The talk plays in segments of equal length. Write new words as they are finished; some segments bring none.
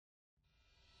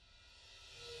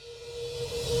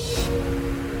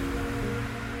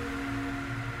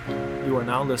are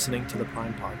now listening to the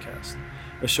Prime Podcast,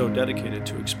 a show dedicated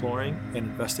to exploring and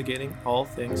investigating all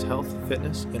things health,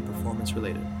 fitness, and performance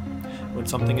related. When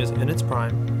something is in its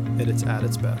prime and it's at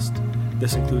its best,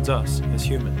 this includes us as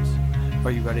humans.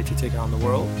 Are you ready to take on the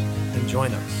world? And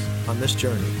join us on this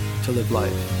journey to live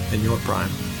life in your prime.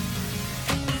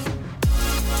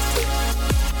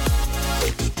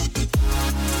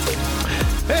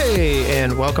 Hey,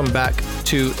 and welcome back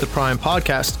to the Prime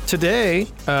Podcast. Today,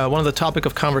 one of the topic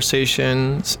of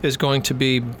conversations is going to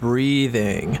be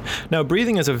breathing. Now,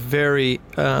 breathing is a very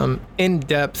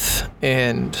in-depth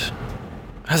and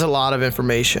has a lot of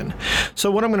information. So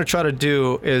what I'm going to try to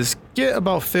do is get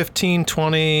about 15,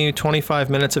 20, 25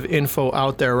 minutes of info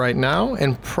out there right now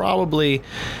and probably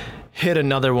hit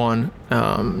another one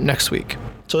next week.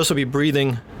 So this will be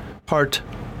breathing part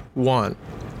 1.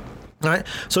 All right.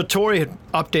 So Tori had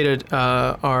updated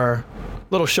our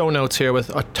little show notes here with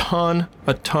a ton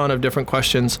of different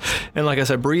questions. And like I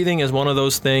said, breathing is one of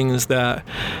those things that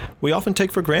we often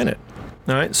take for granted.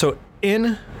 All right. So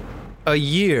in a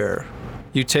year,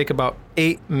 you take about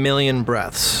 8 million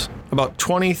breaths, about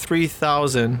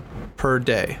 23,000 per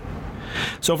day.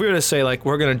 So if we were to say, like,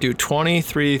 we're going to do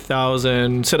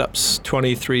 23,000 sit-ups,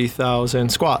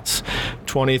 23,000 squats,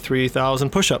 23,000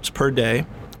 push-ups per day,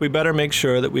 we better make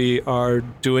sure that we are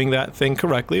doing that thing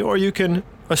correctly, or you can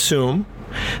assume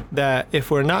that if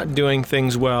we're not doing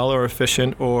things well or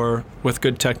efficient or with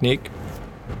good technique,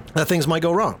 that things might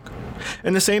go wrong.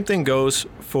 And the same thing goes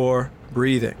for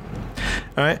breathing.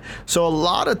 All right. So a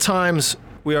lot of times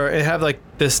we have like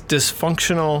this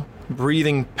dysfunctional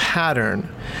breathing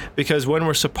pattern because when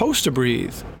we're supposed to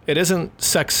breathe, it isn't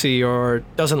sexy or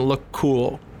doesn't look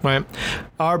cool, right?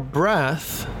 Our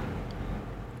breath,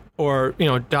 or,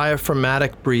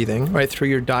 diaphragmatic breathing, right, through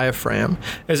your diaphragm,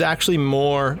 is actually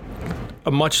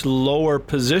a much lower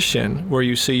position where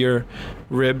you see your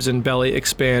ribs and belly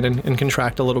expand and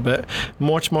contract a little bit,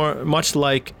 much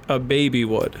like a baby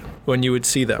would when you would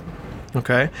see them.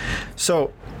 Okay,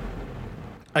 so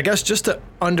I guess just to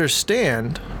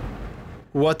understand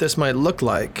what this might look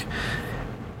like,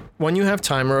 when you have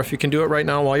time, or if you can do it right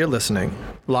now while you're listening,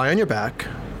 lie on your back,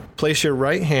 place your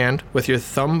right hand with your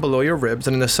thumb below your ribs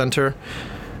and in the center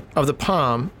of the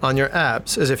palm on your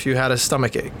abs as if you had a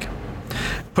stomach ache.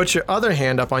 Put your other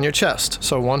hand up on your chest.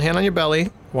 So one hand on your belly,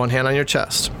 one hand on your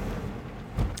chest.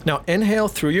 Now inhale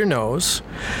through your nose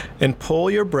and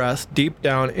pull your breath deep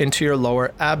down into your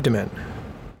lower abdomen,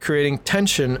 creating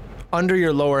tension under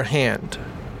your lower hand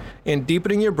and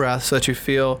deepening your breath so that you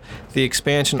feel the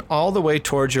expansion all the way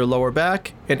towards your lower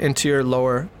back and into your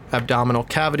lower abdominal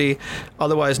cavity,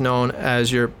 otherwise known as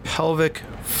your pelvic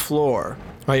floor.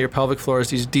 Right, your pelvic floor is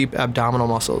these deep abdominal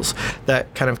muscles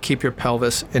that kind of keep your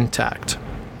pelvis intact.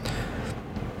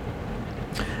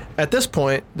 At this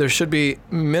point, there should be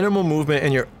minimal movement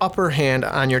in your upper hand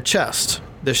on your chest.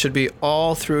 This should be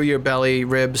all through your belly,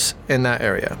 ribs, in that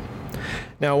area.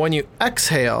 Now, when you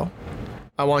exhale,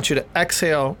 I want you to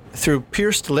exhale through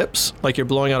pierced lips, like you're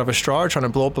blowing out of a straw or trying to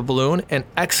blow up a balloon, and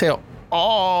exhale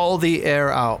all the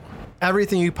air out.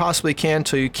 Everything you possibly can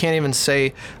till you can't even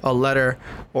say a letter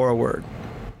or a word.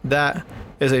 That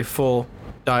is a full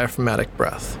diaphragmatic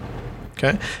breath.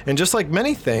 Okay? And just like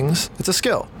many things, it's a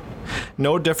skill.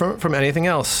 No different from anything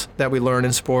else that we learn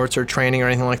in sports or training or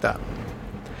anything like that.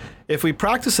 If we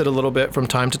practice it a little bit from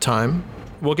time to time,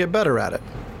 we'll get better at it.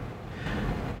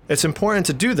 It's important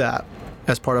to do that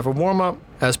as part of a warm-up,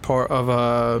 as part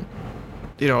of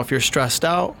if you're stressed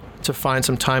out, to find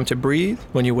some time to breathe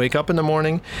when you wake up in the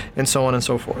morning, and so on and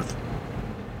so forth.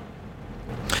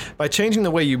 By changing the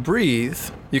way you breathe,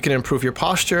 you can improve your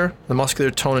posture, the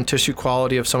muscular tone and tissue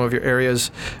quality of some of your areas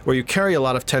where you carry a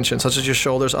lot of tension, such as your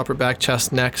shoulders, upper back,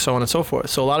 chest, neck, so on and so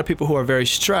forth. So a lot of people who are very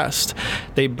stressed,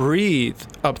 they breathe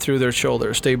up through their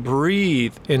shoulders, they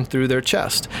breathe in through their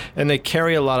chest, and they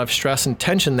carry a lot of stress and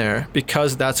tension there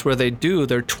because that's where they do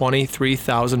their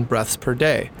 23,000 breaths per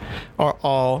day, are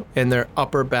all in their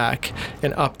upper back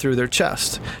and up through their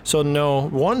chest. So no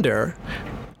wonder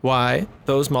why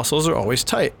those muscles are always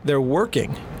tight. They're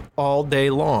working all day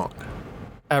long.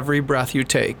 Every breath you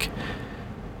take,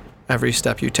 every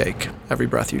step you take, every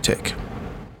breath you take,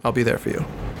 I'll be there for you.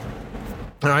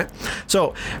 All right.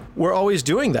 So we're always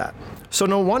doing that. So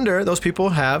no wonder those people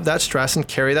have that stress and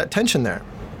carry that tension there.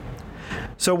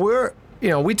 So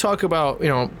we talk about,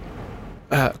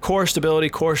 core stability,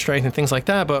 core strength, and things like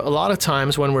that. But a lot of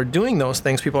times when we're doing those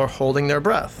things, people are holding their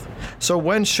breath. So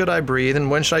when should I breathe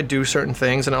and when should I do certain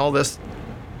things and all this?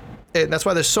 That's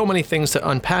why there's so many things to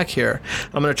unpack here.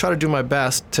 I'm going to try to do my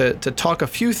best to talk a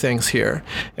few things here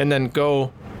and then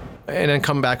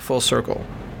come back full circle.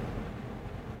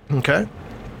 Okay?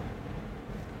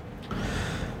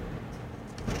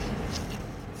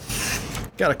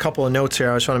 got a couple of notes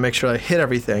here. I just want to make sure I hit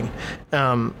everything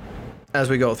as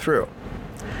we go through.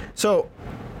 So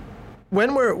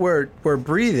when we're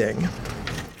breathing,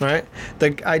 right,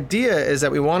 the idea is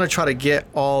that we want to try to get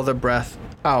all the breath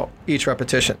out each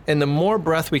repetition. And the more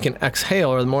breath we can exhale,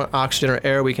 or the more oxygen or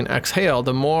air we can exhale,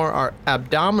 the more our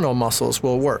abdominal muscles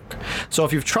will work. So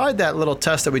if you've tried that little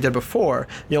test that we did before,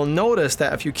 you'll notice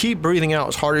that if you keep breathing out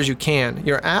as hard as you can,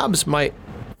 your abs might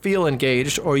feel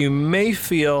engaged, or you may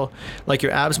feel like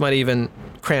your abs might even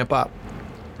cramp up.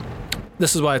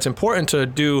 This is why it's important to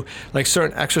do like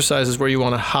certain exercises where you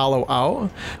want to hollow out,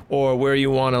 or where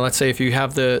you want to, let's say if you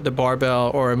have the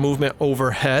barbell or a movement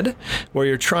overhead where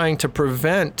you're trying to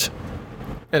prevent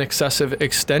an excessive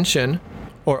extension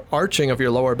or arching of your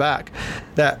lower back,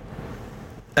 that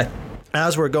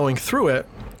as we're going through it,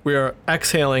 we are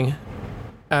exhaling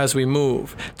as we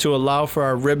move to allow for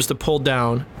our ribs to pull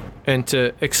down and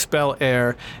to expel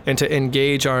air and to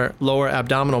engage our lower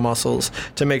abdominal muscles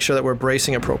to make sure that we're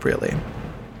bracing appropriately.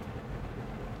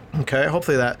 Okay,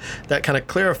 hopefully that kind of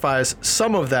clarifies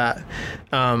some of that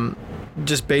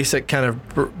just basic kind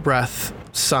of breath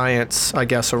science, I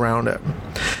guess, around it.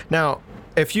 Now,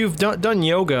 if you've done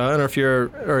yoga, and if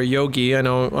you're a yogi, I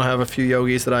know I have a few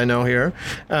yogis that I know here,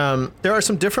 there are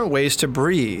some different ways to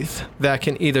breathe that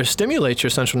can either stimulate your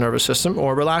central nervous system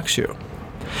or relax you.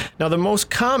 Now, the most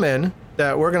common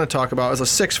that we're going to talk about is a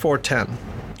 6-4-10.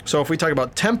 So if we talk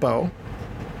about tempo,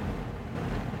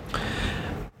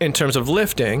 in terms of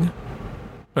lifting,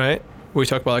 right? We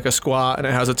talk about like a squat, and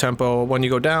it has a tempo when you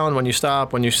go down, when you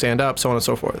stop, when you stand up, so on and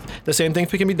so forth. The same thing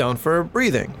can be done for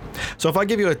breathing. So if I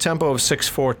give you a tempo of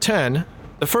 6-4-10,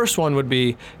 the first one would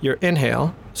be your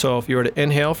inhale. So if you were to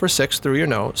inhale for 6 through your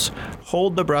nose,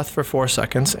 hold the breath for 4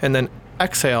 seconds, and then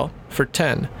exhale for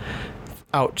 10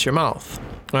 out your mouth.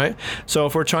 Right? So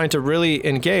if we're trying to really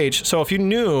engage, so if you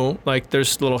knew like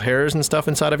there's little hairs and stuff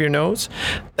inside of your nose,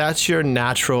 that's your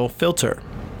natural filter.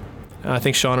 I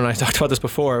think Sean and I talked about this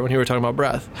before when we were talking about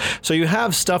breath. So you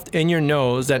have stuff in your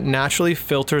nose that naturally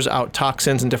filters out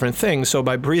toxins and different things. So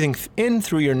by breathing in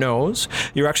through your nose,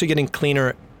 you're actually getting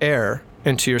cleaner air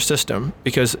into your system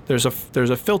because there's a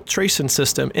filtration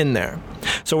system in there.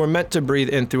 So we're meant to breathe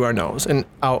in through our nose and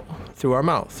out through our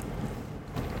mouth.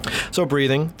 So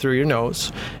breathing through your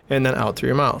nose and then out through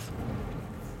your mouth.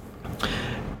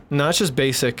 Now that's just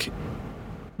basic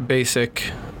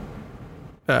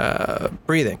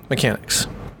breathing mechanics.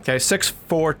 Okay,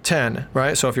 6-4-10,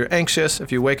 right? So if you're anxious,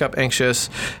 if you wake up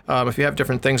anxious, if you have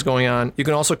different things going on, you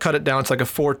can also cut it down to like a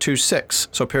 4-2-6.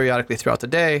 So periodically throughout the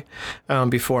day,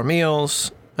 before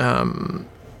meals, and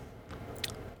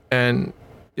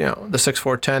you know the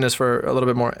 6-4-10 is for a little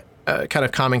bit more kind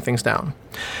of calming things down.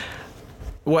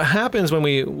 What happens when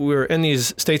we're in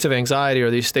these states of anxiety or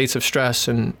these states of stress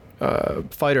and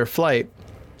fight or flight,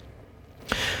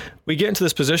 we get into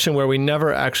this position where we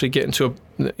never actually get into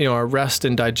a rest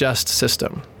and digest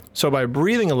system. So by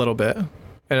breathing a little bit,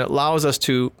 and it allows us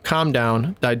to calm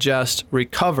down, digest,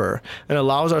 recover, and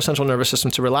allows our central nervous system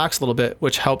to relax a little bit,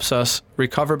 which helps us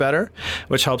recover better,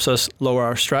 which helps us lower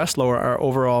our stress, lower our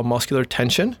overall muscular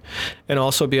tension, and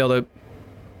also be able to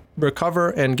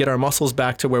recover and get our muscles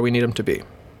back to where we need them to be.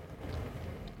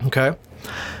 Okay?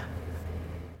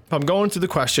 If I'm going through the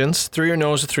questions, through your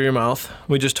nose or through your mouth,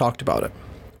 we just talked about it.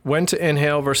 When to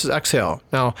inhale versus exhale.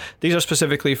 Now, these are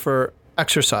specifically for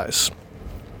exercise.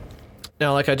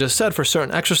 Now, like I just said, for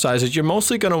certain exercises, you're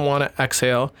mostly going to want to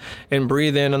exhale and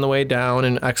breathe in on the way down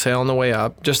and exhale on the way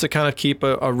up, just to kind of keep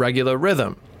a regular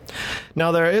rhythm.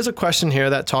 Now, there is a question here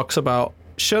that talks about,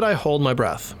 should I hold my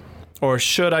breath? Or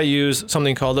should I use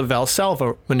something called the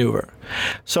Valsalva maneuver?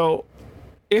 So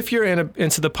if you're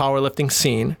into the powerlifting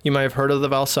scene, you might have heard of the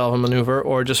Valsalva maneuver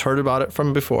or just heard about it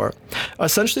from before.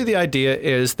 Essentially, the idea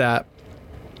is that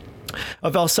a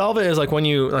Valsalva is like when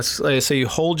you, let's say you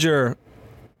plug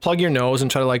your nose and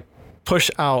try to like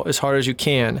push out as hard as you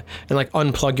can and like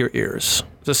unplug your ears.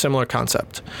 It's a similar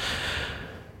concept.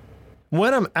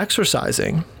 When I'm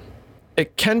exercising,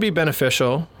 it can be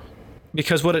beneficial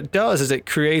because what it does is it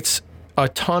creates a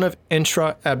ton of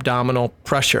intra-abdominal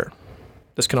pressure.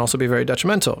 This can also be very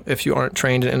detrimental if you aren't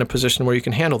trained in a position where you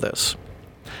can handle this.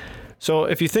 So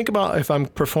if you think about if I'm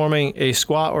performing a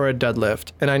squat or a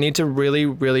deadlift and I need to really,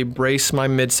 really brace my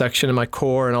midsection and my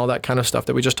core and all that kind of stuff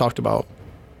that we just talked about,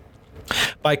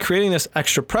 by creating this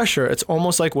extra pressure, it's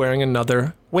almost like wearing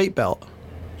another weight belt.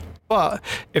 But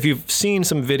if you've seen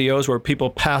some videos where people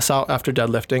pass out after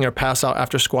deadlifting or pass out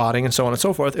after squatting and so on and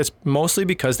so forth, it's mostly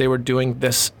because they were doing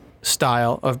this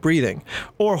style of breathing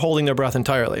or holding their breath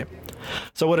entirely.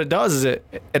 So what it does is it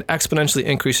exponentially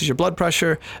increases your blood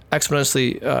pressure,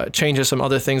 exponentially changes some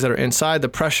other things that are inside the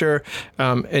pressure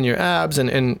in your abs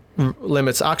and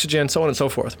limits oxygen, so on and so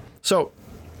forth. So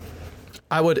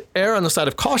I would err on the side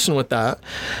of caution with that.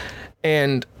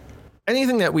 And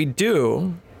anything that we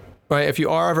do, right, if you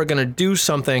are ever going to do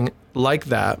something like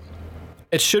that,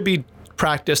 it should be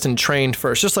practiced and trained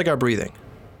first, just like our breathing,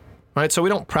 right? So we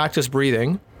don't practice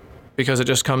breathing because it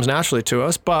just comes naturally to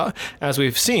us. But as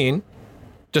we've seen,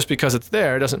 just because it's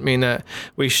there doesn't mean that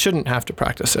we shouldn't have to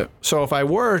practice it. So if I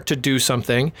were to do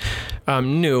something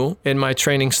new in my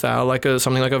training style, like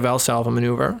something like a Valsalva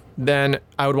maneuver, then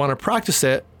I would want to practice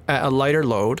it at a lighter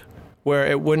load where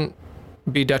it wouldn't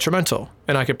be detrimental,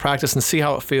 and I could practice and see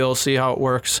how it feels, see how it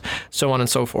works, so on and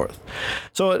so forth.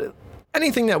 So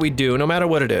anything that we do, no matter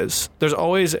what it is, there's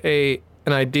always an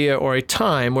idea or a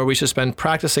time where we should spend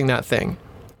practicing that thing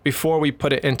before we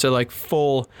put it into like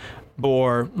full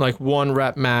bore, like 1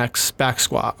 rep max back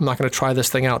squat. I'm not going to try this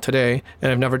thing out today,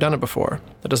 and I've never done it before.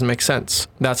 That doesn't make sense.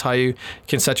 That's how you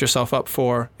can set yourself up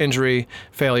for injury,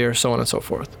 failure, so on and so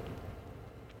forth.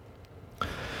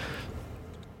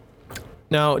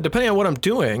 Now, depending on what I'm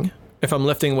doing, if I'm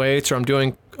lifting weights or I'm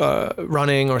doing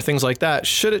running or things like that,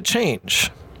 should it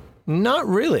change? Not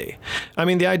really. I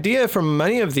mean, the idea for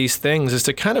many of these things is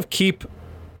to kind of keep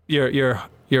your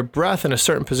breath in a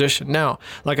certain position. Now,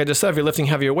 like I just said, if you're lifting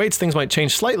heavier weights, things might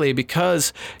change slightly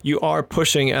because you are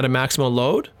pushing at a maximal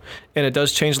load, and it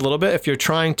does change a little bit. If you're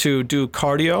trying to do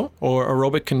cardio or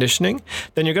aerobic conditioning,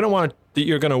 then you're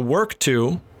going to work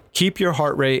to keep your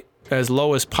heart rate as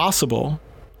low as possible,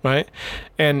 right?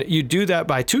 And you do that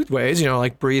by 2 ways,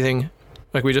 like breathing,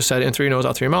 like we just said, in through your nose,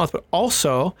 out through your mouth, but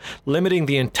also limiting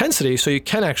the intensity so you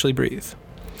can actually breathe.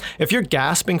 If you're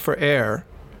gasping for air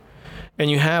and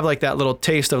you have like that little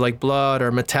taste of like blood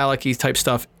or metallic-y type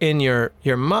stuff in your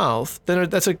mouth, then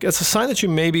that's a sign that you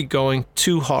may be going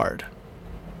too hard.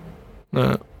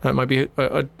 That might be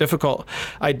a difficult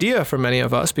idea for many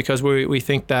of us because we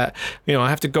think that, I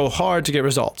have to go hard to get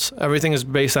results. Everything is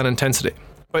based on intensity.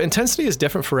 But intensity is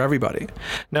different for everybody.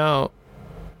 Now,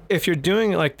 if you're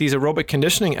doing like these aerobic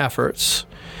conditioning efforts,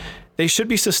 they should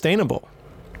be sustainable.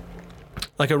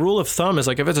 Like a rule of thumb is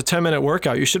like if it's a 10-minute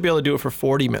workout, you should be able to do it for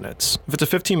 40 minutes. If it's a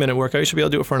 15-minute workout, you should be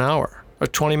able to do it for an hour. A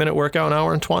 20-minute workout, an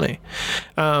hour and 20.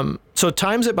 So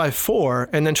times it by 4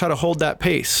 and then try to hold that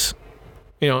pace.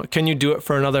 Can you do it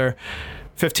for another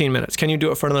 15 minutes? Can you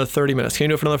do it for another 30 minutes? Can you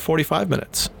do it for another 45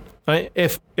 minutes? Right?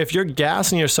 If you're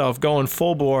gassing yourself, going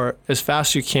full bore as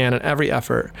fast as you can in every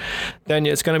effort, then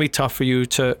it's going to be tough for you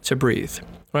to breathe,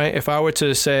 right? If I were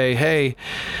to say, hey,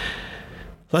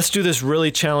 let's do this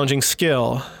really challenging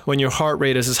skill when your heart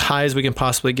rate is as high as we can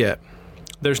possibly get,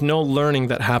 there's no learning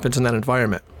that happens in that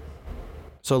environment.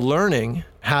 So learning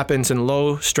happens in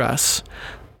low stress,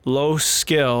 low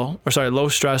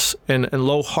stress and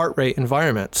low heart rate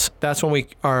environments. That's when we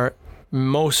are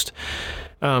most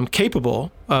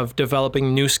capable of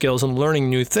developing new skills and learning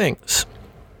new things.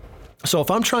 So if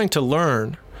I'm trying to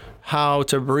learn how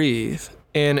to breathe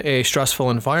in a stressful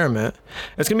environment,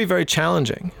 it's going to be very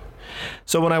challenging.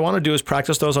 So what I want to do is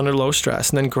practice those under low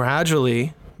stress and then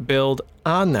gradually build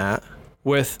on that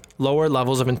with lower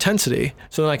levels of intensity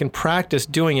so that I can practice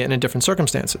doing it in different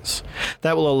circumstances.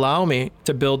 That will allow me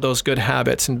to build those good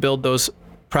habits and build those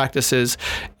practices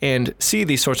and see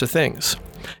these sorts of things.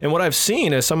 And what I've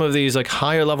seen is some of these like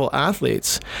higher level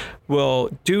athletes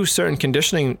will do certain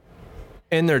conditioning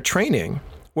in their training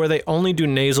where they only do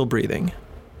nasal breathing,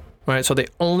 right? So they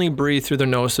only breathe through their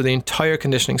nose through the entire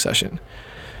conditioning session.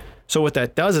 So what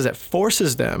that does is it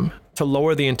forces them to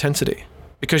lower the intensity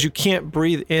because you can't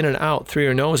breathe in and out through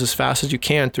your nose as fast as you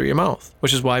can through your mouth,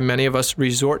 which is why many of us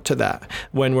resort to that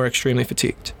when we're extremely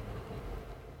fatigued.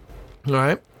 All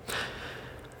right.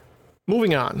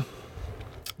 Moving on.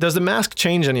 Does the mask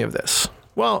change any of this?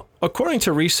 Well, according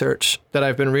to research that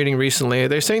I've been reading recently,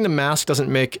 they're saying the mask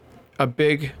doesn't make a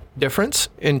big difference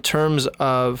in terms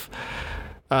of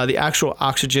the actual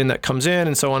oxygen that comes in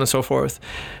and so on and so forth.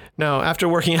 Now, after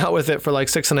working out with it for like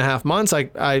 6.5 months,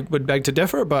 I would beg to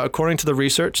differ, but according to the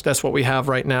research, that's what we have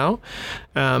right now.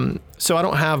 So I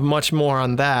don't have much more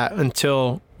on that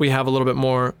until we have a little bit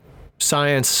more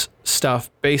science stuff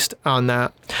based on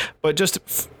that. But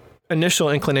just initial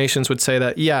inclinations would say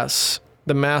that yes,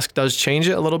 the mask does change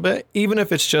it a little bit, even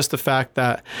if it's just the fact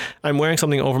that I'm wearing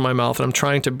something over my mouth and I'm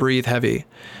trying to breathe heavy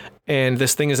and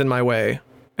this thing is in my way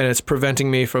and it's preventing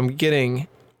me from getting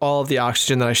all of the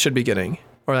oxygen that I should be getting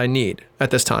or I need at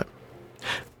this time.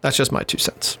 That's just my 2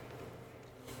 cents.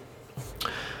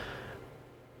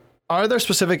 Are there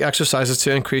specific exercises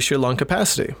to increase your lung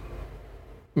capacity?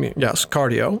 yes,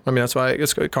 cardio. I mean, that's why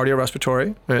it's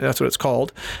cardiorespiratory. Right? That's what it's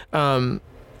called.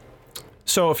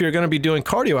 So if you're going to be doing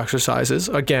cardio exercises,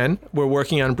 again, we're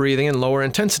working on breathing in lower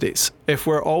intensities. If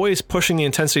we're always pushing the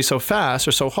intensity so fast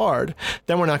or so hard,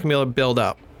 then we're not going to be able to build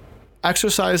up.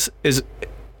 Exercise is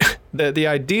the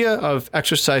idea of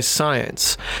exercise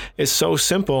science is so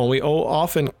simple, and we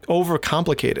often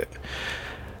overcomplicate it.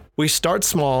 We start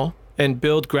small and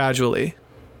build gradually.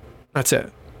 That's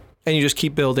it. And you just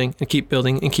keep building and keep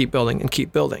building and keep building and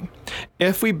keep building.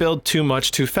 If we build too much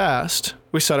too fast,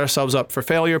 we set ourselves up for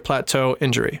failure, plateau,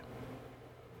 injury.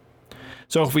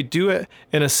 So if we do it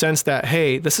in a sense that,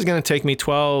 hey, this is going to take me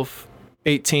 12,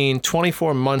 18,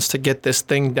 24 months to get this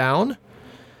thing down,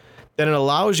 then it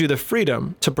allows you the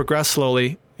freedom to progress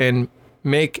slowly and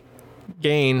make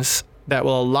gains that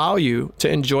will allow you to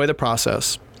enjoy the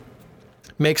process,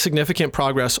 make significant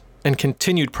progress and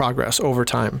continued progress over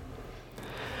time.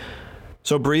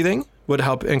 So breathing would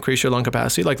help increase your lung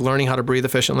capacity, like learning how to breathe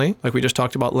efficiently, like we just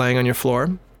talked about laying on your floor.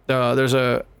 There's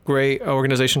a great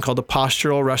organization called the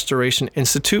Postural Restoration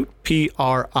Institute,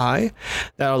 PRI,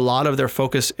 that a lot of their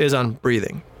focus is on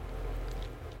breathing.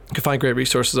 You can find great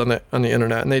resources on the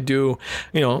internet, and they do,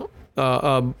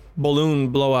 a balloon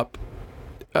blow up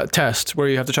test where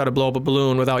you have to try to blow up a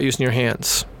balloon without using your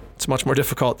hands. It's much more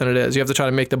difficult than it is. You have to try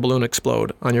to make the balloon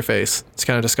explode on your face. It's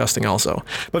kind of disgusting also,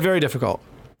 but very difficult.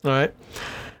 All right.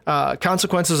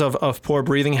 Consequences of poor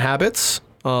breathing habits,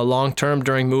 long-term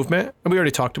during movement. And we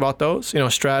already talked about those.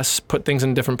 Stress, put things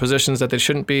in different positions that they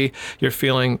shouldn't be. You're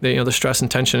feeling the stress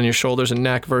and tension in your shoulders and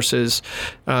neck versus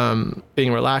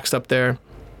being relaxed up there.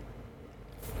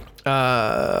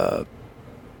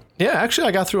 Actually,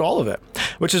 I got through all of it,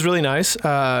 which is really nice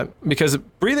because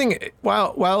breathing,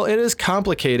 while it is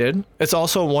complicated, it's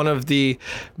also one of the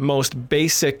most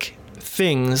basic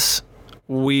things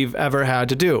we've ever had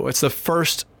to do. It's the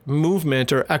first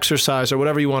movement or exercise or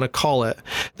whatever you want to call it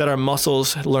that our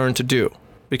muscles learn to do,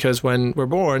 because when we're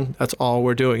born, that's all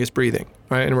we're doing is breathing,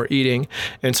 right? And we're eating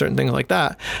and certain things like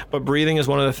that. But breathing is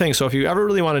one of the things. So if you ever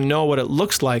really want to know what it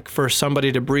looks like for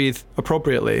somebody to breathe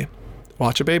appropriately,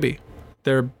 watch a baby.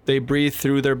 They breathe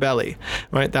through their belly,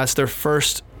 right? That's their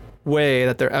first way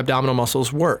that their abdominal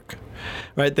muscles work,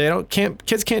 right?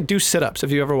 Kids can't do sit-ups. If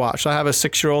you ever watched, I have a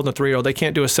 6-year-old and a 3-year-old. They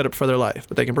can't do a sit-up for their life,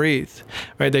 but they can breathe,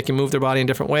 right? They can move their body in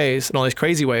different ways and all these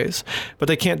crazy ways, but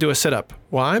they can't do a sit-up.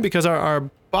 Why? Because our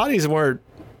bodies were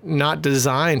not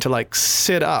designed to like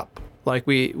sit up. Like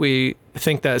we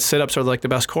think that sit-ups are like the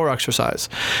best core exercise.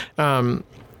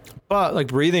 But like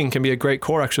breathing can be a great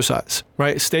core exercise,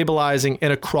 right? Stabilizing in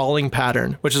a crawling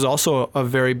pattern, which is also a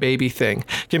very baby thing,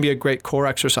 can be a great core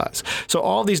exercise. So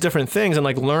all these different things and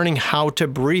like learning how to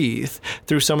breathe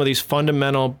through some of these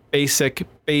fundamental basic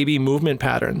baby movement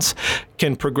patterns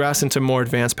can progress into more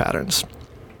advanced patterns.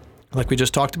 Like we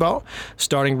just talked about,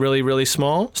 starting really, really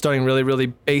small, starting really, really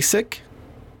basic,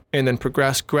 and then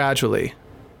progress gradually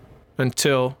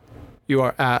until you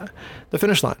are at the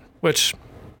finish line, which,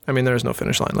 I mean, there is no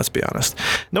finish line, let's be honest.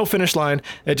 No finish line.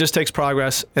 It just takes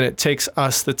progress, and it takes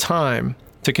us the time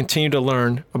to continue to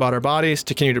learn about our bodies,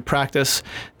 to continue to practice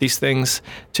these things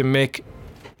to make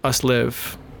us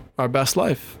live our best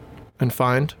life and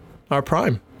find our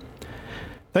prime.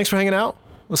 Thanks for hanging out.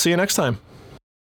 We'll see you next time.